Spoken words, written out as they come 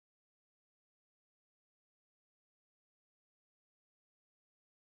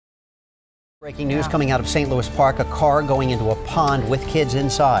Breaking news coming out of St. Louis Park, a car going into a pond with kids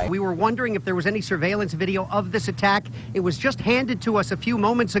inside. We were wondering if there was any surveillance video of this attack. It was just handed to us a few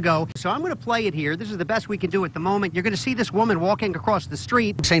moments ago. So I'm going to play it here. This is the best we can do at the moment. You're going to see this woman walking across the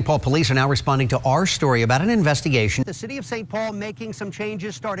street. St. Paul police are now responding to our story about an investigation. The city of St. Paul making some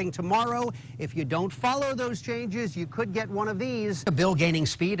changes starting tomorrow. If you don't follow those changes, you could get one of these. A bill gaining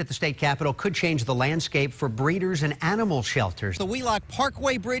speed at the state capitol could change the landscape for breeders and animal shelters. The Wheelock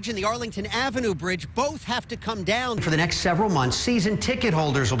Parkway Bridge and the Arlington Avenue Bridge both have to come down. For the next several months, season ticket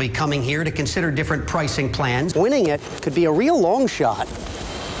holders will be coming here to consider different pricing plans. Winning it could be a real long shot.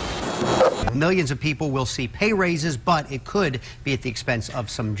 Millions of people will see pay raises, but it could be at the expense of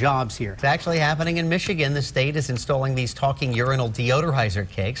some jobs here. It's actually happening in Michigan. The state is installing these talking urinal deodorizer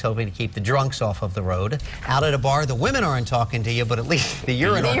cakes, hoping to keep the drunks off of the road. Out at a bar, the women aren't talking to you, but at least the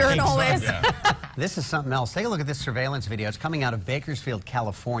urinal is. Yeah. This is something else. Take a look at this surveillance video. It's coming out of Bakersfield,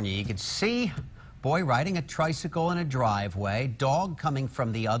 California. You can see boy riding a tricycle in a driveway, dog coming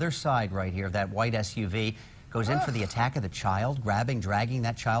from the other side right here, that white SUV. Goes in for the attack of the child, dragging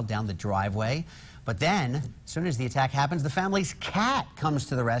that child down the driveway. But then, as soon as the attack happens, the family's cat comes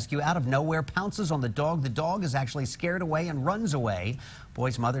to the rescue out of nowhere, pounces on the dog. The dog is actually scared away and runs away.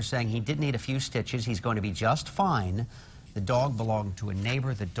 Boy's mother saying he did need a few stitches. He's going to be just fine. The dog belonged to a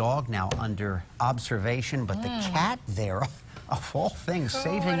neighbor. The dog now under observation, but the cat there, of all things,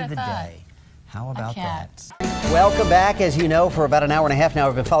 saving the day. How about that? Welcome back. As you know, for about an hour and a half now,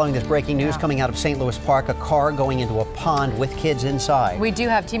 we've been following this breaking news coming out of St. Louis Park, a car going into a pond with kids inside. We do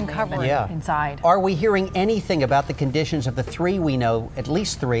have team coverage inside. Are we hearing anything about the conditions of the three we know, at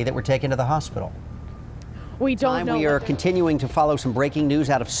least three, that were taken to the hospital? We don't know. We are continuing to follow some breaking news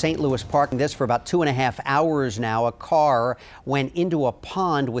out of St. Louis Park. This for about 2.5 hours now. A car went into a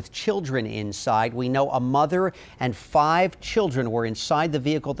pond with children inside. We know a mother and 5 children were inside the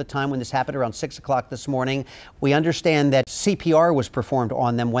vehicle at the time when this happened, around 6 o'clock this morning. We understand that CPR was performed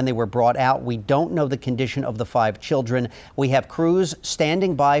on them when they were brought out. We don't know the condition of the 5 children. We have crews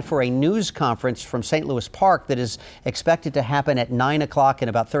standing by for a news conference from St. Louis Park that is expected to happen at 9 o'clock in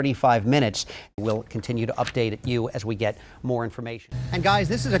about 35 minutes. We'll continue to update you as we get more information. And guys,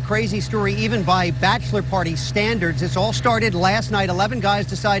 this is a crazy story even by bachelor party standards. This all started last night. 11 guys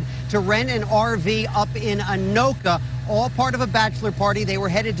decide to rent an RV up in Anoka, all part of a bachelor party. They were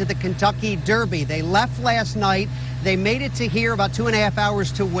headed to the Kentucky Derby. They left last night. They made it to here about 2.5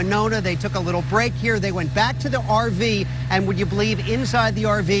 hours to Winona. They took a little break here. They went back to the RV, and would you believe, inside the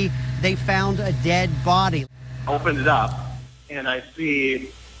RV, they found a dead body. Opened it up, and I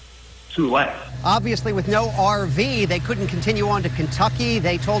see 2 legs. Obviously, with no RV, they couldn't continue on to Kentucky.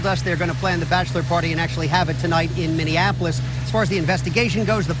 They told us they're going to plan the bachelor party and actually have it tonight in Minneapolis. As far as the investigation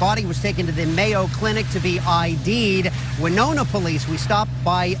goes, the body was taken to the Mayo Clinic to be ID'd. Winona police, we stopped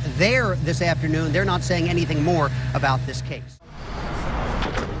by there this afternoon. They're not saying anything more about this case.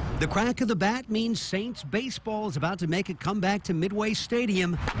 The crack of the bat means Saints baseball is about to make a comeback to Midway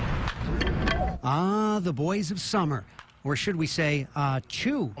Stadium. Ah, the boys of summer. Or should we say,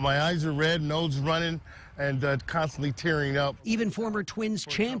 chew. My eyes are red, nose running, and constantly tearing up. Even former Twins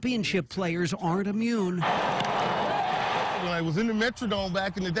championship players aren't immune. When I was in the Metrodome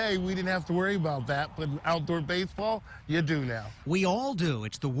back in the day, we didn't have to worry about that, but outdoor baseball, you do now. We all do.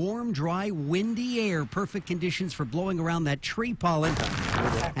 It's the warm, dry, windy air, perfect conditions for blowing around that tree pollen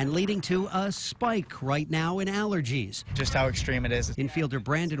and leading to a spike right now in allergies. Just how extreme it is. Infielder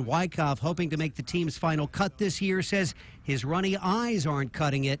Brandon Wyckoff, hoping to make the team's final cut this year, says his runny eyes aren't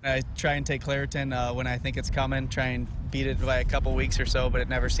cutting it. I try and take Claritin when I think it's coming, try and beat it by a couple weeks or so, but it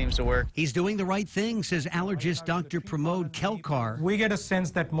never seems to work. He's doing the right thing, says allergist Dr. Pramod Kelkar. We get a sense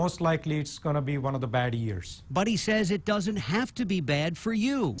that most likely it's going to be one of the bad years. But he says it doesn't have to be bad for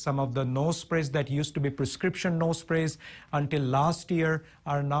you. Some of the nose sprays that used to be prescription nose sprays until last year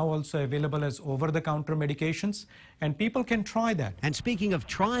are now also available as over-the-counter medications, and people can try that. And speaking of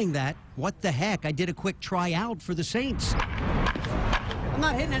trying that, what the heck? I did a quick tryout for the Saints. I'm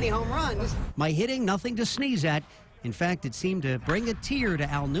not hitting any home runs. My hitting, nothing to sneeze at. In fact, it seemed to bring a tear to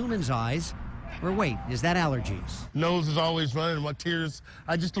Al Newman's eyes. Or wait, is that allergies? Nose is always running, my tears.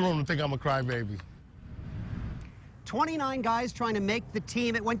 I just don't want to think I'm a crybaby. 29 guys trying to make the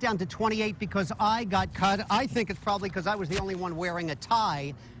team. It went down to 28 because I got cut. I think it's probably because I was the only one wearing a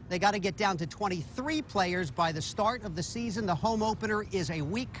tie. They got to get down to 23 players by the start of the season. The home opener is a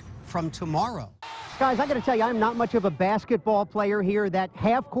week from tomorrow. Guys, I got to tell you, I'm not much of a basketball player here. That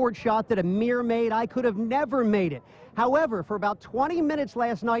half-court shot that Amir made, I could have never made it. However, for about 20 minutes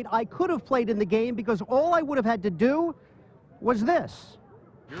last night, I could have played in the game because all I would have had to do was this.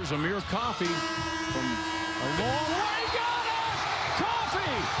 Here's Amir Coffey from a long way. Got it! Coffey!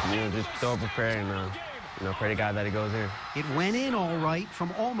 Just throw up a prayer and pray to God that it goes in. It went in all right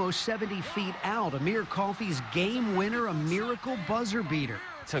from almost 70 feet out. Amir Coffey's game winner, a miracle buzzer beater.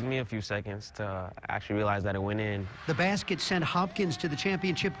 It took me a few seconds to actually realize that it went in. The basket sent Hopkins to the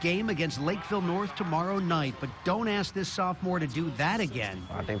championship game against Lakeville North tomorrow night, but don't ask this sophomore to do that again.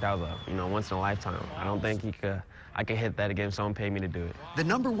 I think that was a once in a lifetime. I don't think I could hit that again, someone paid me to do it. The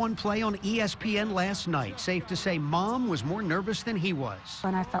 #1 play on ESPN last night. Safe to say Mom was more nervous than he was.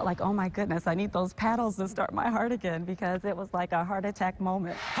 And I felt like, oh my goodness, I need those paddles to start my heart again, because it was like a heart attack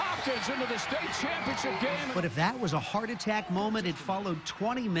moment. Hopkins into the state championship game. But if that was a heart attack moment, it followed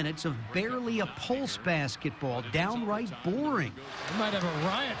 20 minutes of barely a pulse basketball. Downright boring. We might have a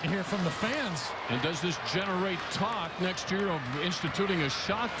riot here from the fans. And does this generate talk next year of instituting a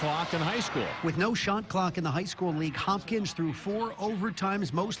shot clock in high school? With no shot clock in the high school league, Hopkins through 4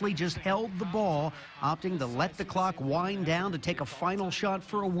 overtimes mostly just held the ball, opting to let the clock wind down to take a final shot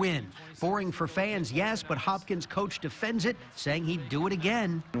for a win. Boring for fans, yes, but Hopkins' coach defends it, saying he'd do it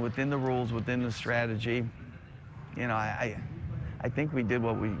again. Within the rules, within the strategy, I think we did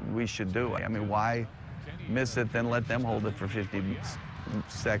what we should do. I mean, why miss it, then let them hold it for 50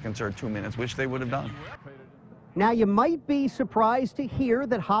 seconds or 2 minutes, which they would have done. Now, you might be surprised to hear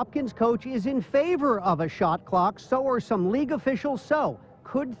that Hopkins' coach is in favor of a shot clock. So are some league officials. So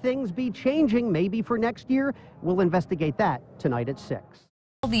could things be changing maybe for next year? We'll investigate that tonight at 6.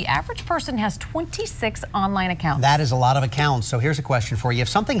 The average person has 26 online accounts. That is a lot of accounts. So here's a question for you. If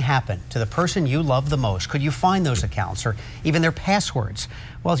something happened to the person you love the most, could you find those accounts or even their passwords?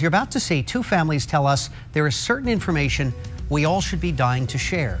 Well, as you're about to see, 2 families tell us there is certain information we all should be dying to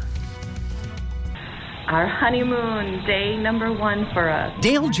share. Our honeymoon, day #1 for us.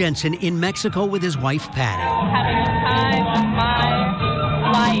 Dale Jensen in Mexico with his wife, Patty. Having the time of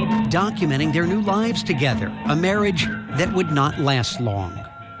my life. Documenting their new lives together, a marriage that would not last long.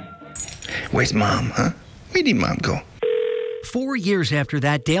 Where's Mom, huh? Where did Mom go? 4 years after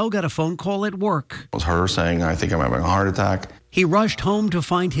that, Dale got a phone call at work. It was her saying, I think I'm having a heart attack. He rushed home to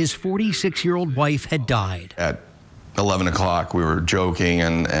find his 46-year-old wife had died. At 11 o'clock, we were joking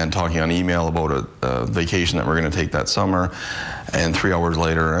and talking on email about a vacation that we're going to take that summer. And 3 hours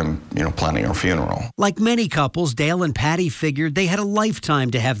later, I'm, planning our funeral. Like many couples, Dale and Patty figured they had a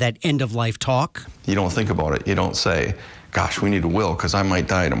lifetime to have that end-of-life talk. You don't think about it. You don't say, gosh, we need a will because I might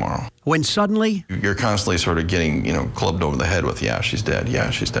die tomorrow. When suddenly, you're constantly sort of getting, clubbed over the head with, yeah, she's dead, yeah,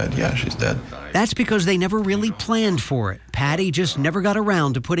 she's dead, yeah, she's dead. That's because they never really planned for it. Patty just never got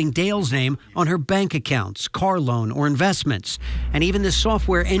around to putting Dale's name on her bank accounts, car loan, or investments. And even the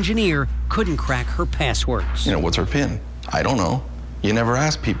software engineer couldn't crack her passwords. What's her PIN? I don't know. You never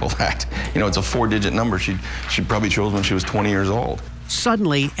ask people that. It's a 4-digit number she probably chose when she was 20 years old.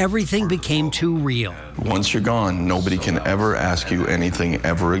 Suddenly, everything became too real. Once you're gone, nobody can ever ask you anything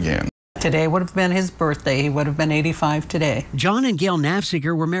ever again. Today would have been his birthday. He would have been 85 today. John and Gail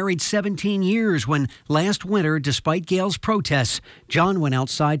Nafziger were married 17 years when last winter, despite Gail's protests, John went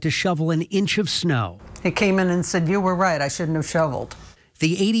outside to shovel an inch of snow. He came in and said, "You were right, I shouldn't have shoveled."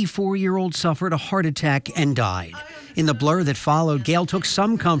 The 84-year-old suffered a heart attack and died. In the blur that followed, Gail took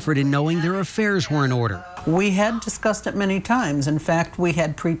some comfort in knowing their affairs were in order. We had discussed it many times. In fact, we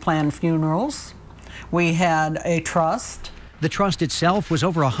had pre-planned funerals. We had a trust. The trust itself was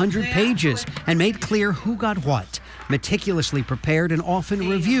over 100 pages and made clear who got what. Meticulously prepared and often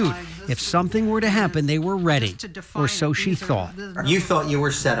reviewed. If something were to happen, they were ready. Or so she thought. You thought you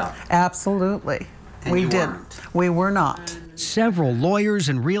were set up? Absolutely. We didn't. We were not. Several lawyers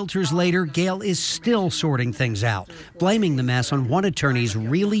and realtors later, Gail is still sorting things out, blaming the mess on one attorney's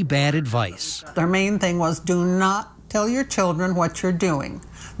really bad advice. Their main thing was, do not tell your children what you're doing.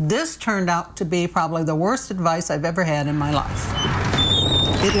 This turned out to be probably the worst advice I've ever had in my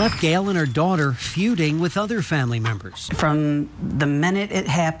life. It left Gail and her daughter feuding with other family members. From the minute it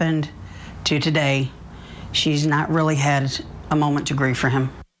happened to today, she's not really had a moment to grieve for him.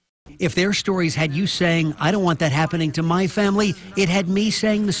 If their stories had you saying, I don't want that happening to my family, it had me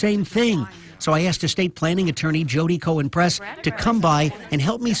saying the same thing. So I asked estate planning attorney Jody Cohen-Press to come by and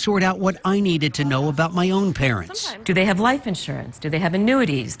help me sort out what I needed to know about my own parents. Do they have life insurance? Do they have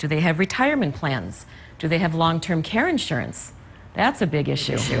annuities? Do they have retirement plans? Do they have long-term care insurance? That's a big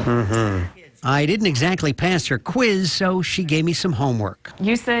issue. I didn't exactly pass her quiz, so she gave me some homework.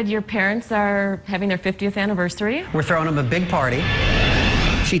 You said your parents are having their 50th anniversary? We're throwing them a big party.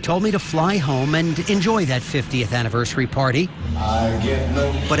 She told me to fly home and enjoy that 50th anniversary party.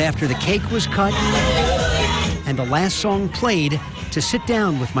 But after the cake was cut and the last song played, to sit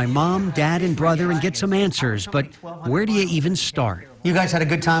down with my mom, dad, and brother and get some answers. But where do you even start? You guys had a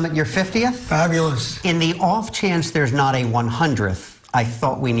good time at your 50th? Fabulous. In the off chance there's not a 100th, I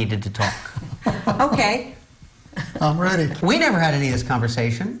thought we needed to talk. Okay. I'm ready. We never had any of this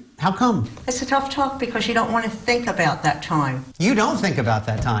conversation. How come? It's a tough talk because you don't want to think about that time. You don't think about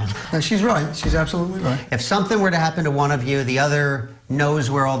that time. No, she's right. She's absolutely right. If something were to happen to one of you, the other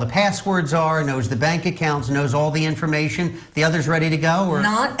knows where all the passwords are, knows the bank accounts, knows all the information. The other's ready to go? Or?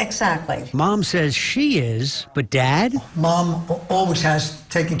 Not exactly. Mom says she is, but Dad? Mom always has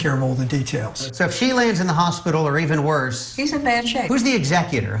taken care of all the details. So if she lands in the hospital or even worse... He's in bad shape. Who's the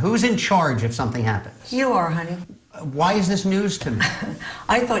executor? Who's in charge if something happens? You are, honey. Why is this news to me?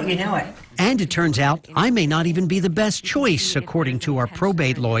 I thought you knew it. And it turns out I may not even be the best choice, according to our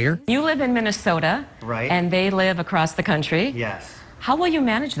probate lawyer. You live in Minnesota, right? And they live across the country. Yes. How will you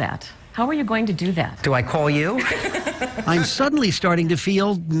manage that? How are you going to do that? Do I call you? I'm suddenly starting to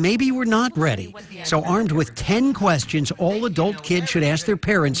feel maybe we're not ready. So armed with 10 questions all adult kids should ask their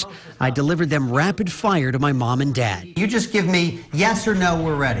parents, I delivered them rapid fire to my mom and dad. You just give me yes or no,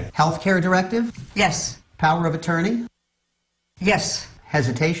 we're ready. Healthcare directive? Yes. Power of attorney? Yes.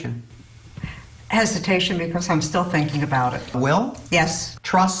 Hesitation? Hesitation because I'm still thinking about it. Will? Yes.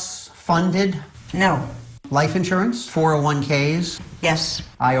 Trusts funded? No. Life insurance? 401ks? Yes.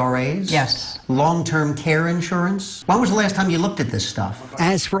 IRAs? Yes. Long-term care insurance? When was the last time you looked at this stuff?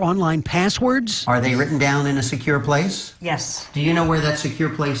 As for online passwords? Are they written down in a secure place? Yes. Do you know where that secure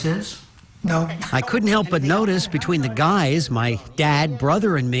place is? No. I couldn't help but notice between the guys, my dad,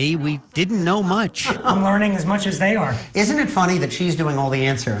 brother, and me, we didn't know much. I'm learning as much as they are. Isn't it funny that she's doing all the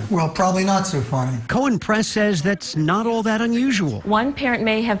answering? Well, probably not so funny. Cohen Press says that's not all that unusual. One parent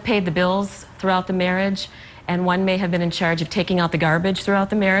may have paid the bills throughout the marriage, and one may have been in charge of taking out the garbage throughout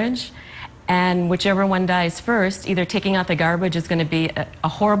the marriage. And whichever one dies first, either taking out the garbage is going to be a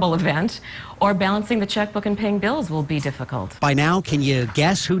horrible event, or balancing the checkbook and paying bills will be difficult. By now, can you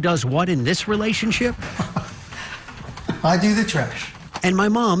guess who does what in this relationship? I do the trash. And my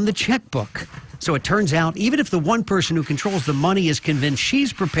mom, the checkbook. So it turns out, even if the one person who controls the money is convinced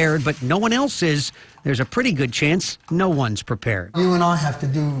she's prepared, but no one else is, there's a pretty good chance no one's prepared. You and I have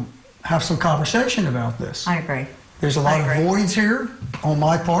to have some conversation about this. I agree. There's a lot of voids here on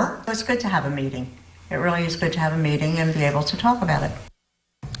my part. It's good to have a meeting. It really is good to have a meeting and be able to talk about it.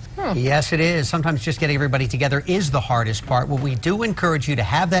 Yes, it is. Sometimes just getting everybody together is the hardest part. Well, we do encourage you to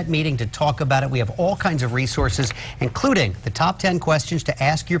have that meeting to talk about it. We have all kinds of resources, including the top 10 questions to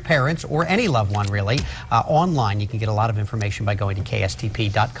ask your parents or any loved one, really, online. You can get a lot of information by going to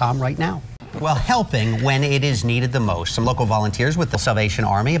KSTP.com right now. Well, helping when it is needed the most. Some local volunteers with the Salvation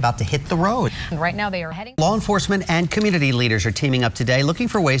Army about to hit the road. Right now they are heading... Law enforcement and community leaders are teaming up today looking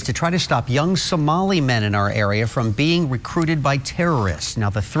for ways to try to stop young Somali men in our area from being recruited by terrorists. Now,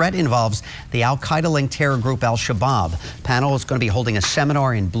 the threat involves the al-Qaeda-linked terror group Al-Shabaab. Panel is going to be holding a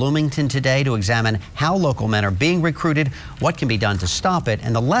seminar in Bloomington today to examine how local men are being recruited, what can be done to stop it,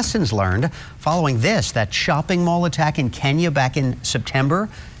 and the lessons learned following that shopping mall attack in Kenya back in September.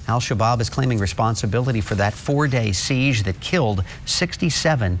 Al-Shabaab is claiming responsibility for that 4-day siege that killed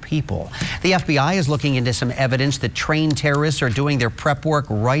 67 people. The FBI is looking into some evidence that trained terrorists are doing their prep work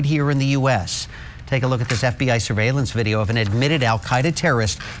right here in the U.S. Take a look at this FBI surveillance video of an admitted al-Qaeda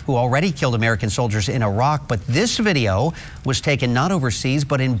terrorist who already killed American soldiers in Iraq. But this video was taken not overseas,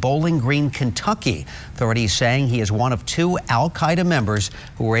 but in Bowling Green, Kentucky. Authorities saying he is one of 2 al-Qaeda members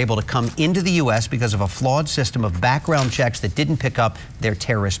who were able to come into the U.S. because of a flawed system of background checks that didn't pick up their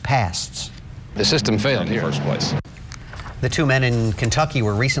terrorist pasts. The system failed here in the first place. The 2 men in Kentucky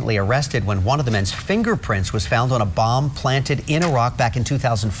were recently arrested when one of the men's fingerprints was found on a bomb planted in Iraq back in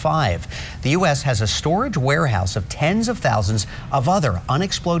 2005. The U.S. has a storage warehouse of tens of thousands of other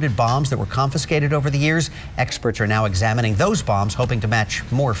unexploded bombs that were confiscated over the years. Experts are now examining those bombs, hoping to match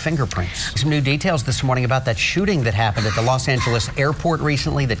more fingerprints. Some new details this morning about that shooting that happened at the Los Angeles airport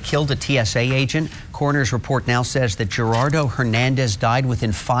recently that killed a TSA agent. Coroner's report now says that Gerardo Hernandez died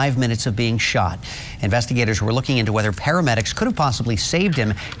within 5 minutes of being shot. Investigators were looking into whether paramedics could have possibly saved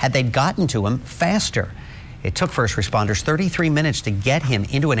him had they gotten to him faster. It took first responders 33 minutes to get him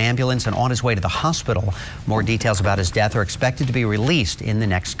into an ambulance and on his way to the hospital. More details about his death are expected to be released in the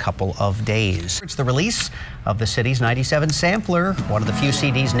next couple of days. It's the release of the city's 97 sampler, one of the few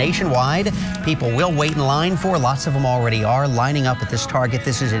CDs nationwide people will wait in line for. Lots of them already are lining up at this Target.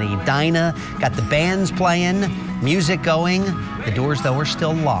 This is in Edina. Got the bands playing, music going. The doors, though, are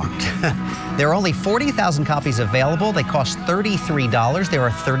still locked. There are only 40,000 copies available. They cost $33. There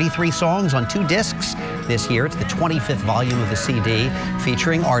are 33 songs on 2 discs this year. It's the 25th volume of the CD,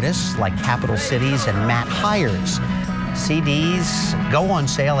 featuring artists like Capital Cities and Matt Hires. CDs go on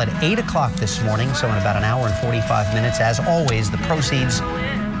sale at 8 o'clock this morning, so in about an hour and 45 minutes. As always, the proceeds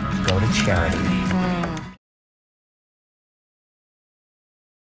go to charity.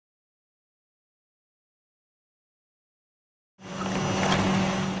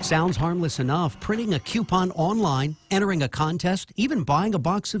 Sounds harmless enough, printing a coupon online, entering a contest, even buying a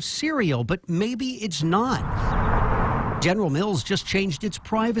box of cereal, but maybe it's not. General Mills just changed its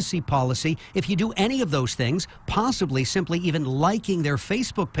privacy policy. If you do any of those things, possibly simply even liking their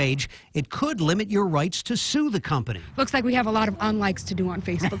Facebook page, it could limit your rights to sue the company. Looks like we have a lot of unlikes to do on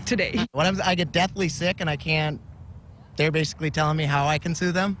Facebook today. When I get deathly sick and I can't, they're basically telling me how I can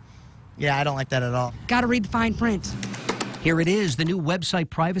sue them. Yeah, I don't like that at all. Got to read the fine print. Here it is. The new website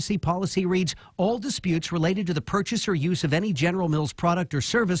privacy policy reads, all disputes related to the purchase or use of any General Mills product or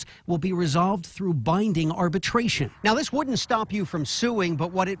service will be resolved through binding arbitration. Now, this wouldn't stop you from suing,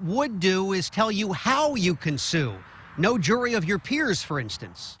 but what it would do is tell you how you can sue. No jury of your peers, for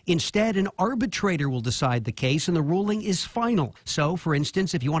instance. Instead, an arbitrator will decide the case, and the ruling is final. So, for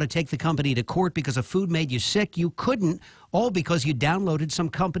instance, if you want to take the company to court because a food made you sick, you couldn't, all because you downloaded some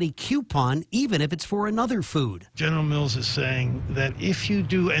company coupon, even if it's for another food. General Mills is saying that if you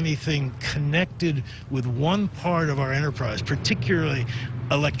do anything connected with one part of our enterprise, particularly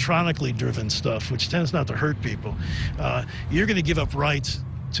electronically driven stuff, which tends not to hurt people, you're going to give up rights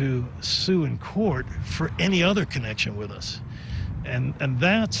to sue in court for any other connection with us. And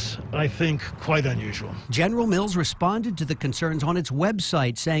that's, I think, quite unusual. General Mills responded to the concerns on its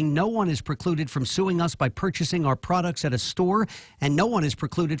website, saying no one is precluded from suing us by purchasing our products at a store, and no one is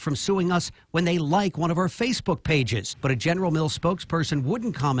precluded from suing us when they like one of our Facebook pages. But a General Mills spokesperson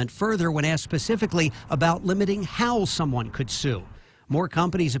wouldn't comment further when asked specifically about limiting how someone could sue. More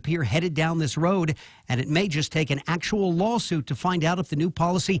companies appear headed down this road, and it may just take an actual lawsuit to find out if the new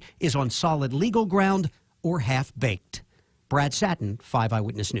policy is on solid legal ground or half-baked. Brad Sattin, 5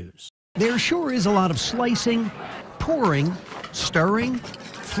 Eyewitness News. There sure is a lot of slicing, pouring, stirring,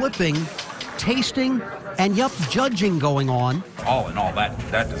 flipping, tasting, and judging going on. All in all, that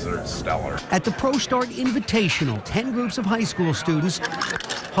dessert is stellar. At the Pro Start Invitational, 10 groups of high school students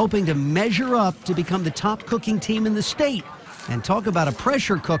hoping to measure up to become the top cooking team in the state. And talk about a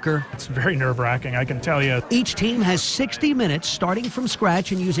pressure cooker. It's very nerve-wracking, I can tell you. Each team has 60 minutes starting from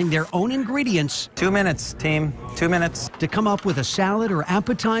scratch and using their own ingredients. 2 minutes, team. 2 minutes. To come up with a salad or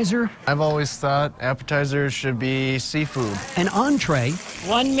appetizer. I've always thought appetizers should be seafood. An entree.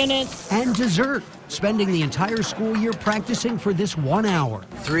 1 minute. And dessert. Spending the entire school year practicing for this 1 hour.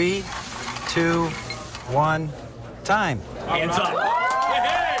 3, 2, 1, time. Hands up.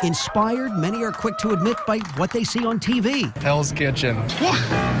 Inspired, many are quick to admit, by what they see on TV. Hell's Kitchen.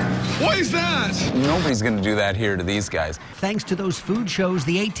 What is that? Nobody's going to do that here to these guys. Thanks to those food shows,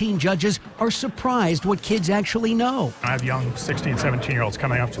 the 18 judges are surprised what kids actually know. I have young 16, 17-year-olds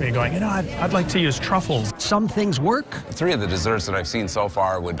coming up to me going, I'd like to use truffles. Some things work. 3 of the desserts that I've seen so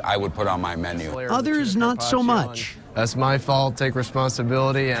far I would put on my menu. Others not so much. That's my fault, take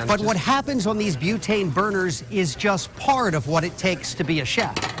responsibility. But what happens on these butane burners is just part of what it takes to be a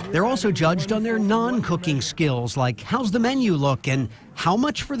chef. They're also judged on their non-cooking skills, like how's the menu look and how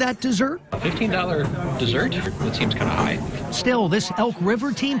much for that dessert? A $15 dessert? That seems kind of high. Still, this Elk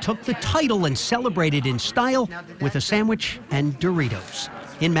River team took the title and celebrated in style with a sandwich and Doritos.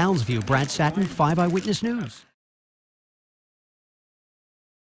 In Mounds View, Brad Sattin, 5 Eyewitness News.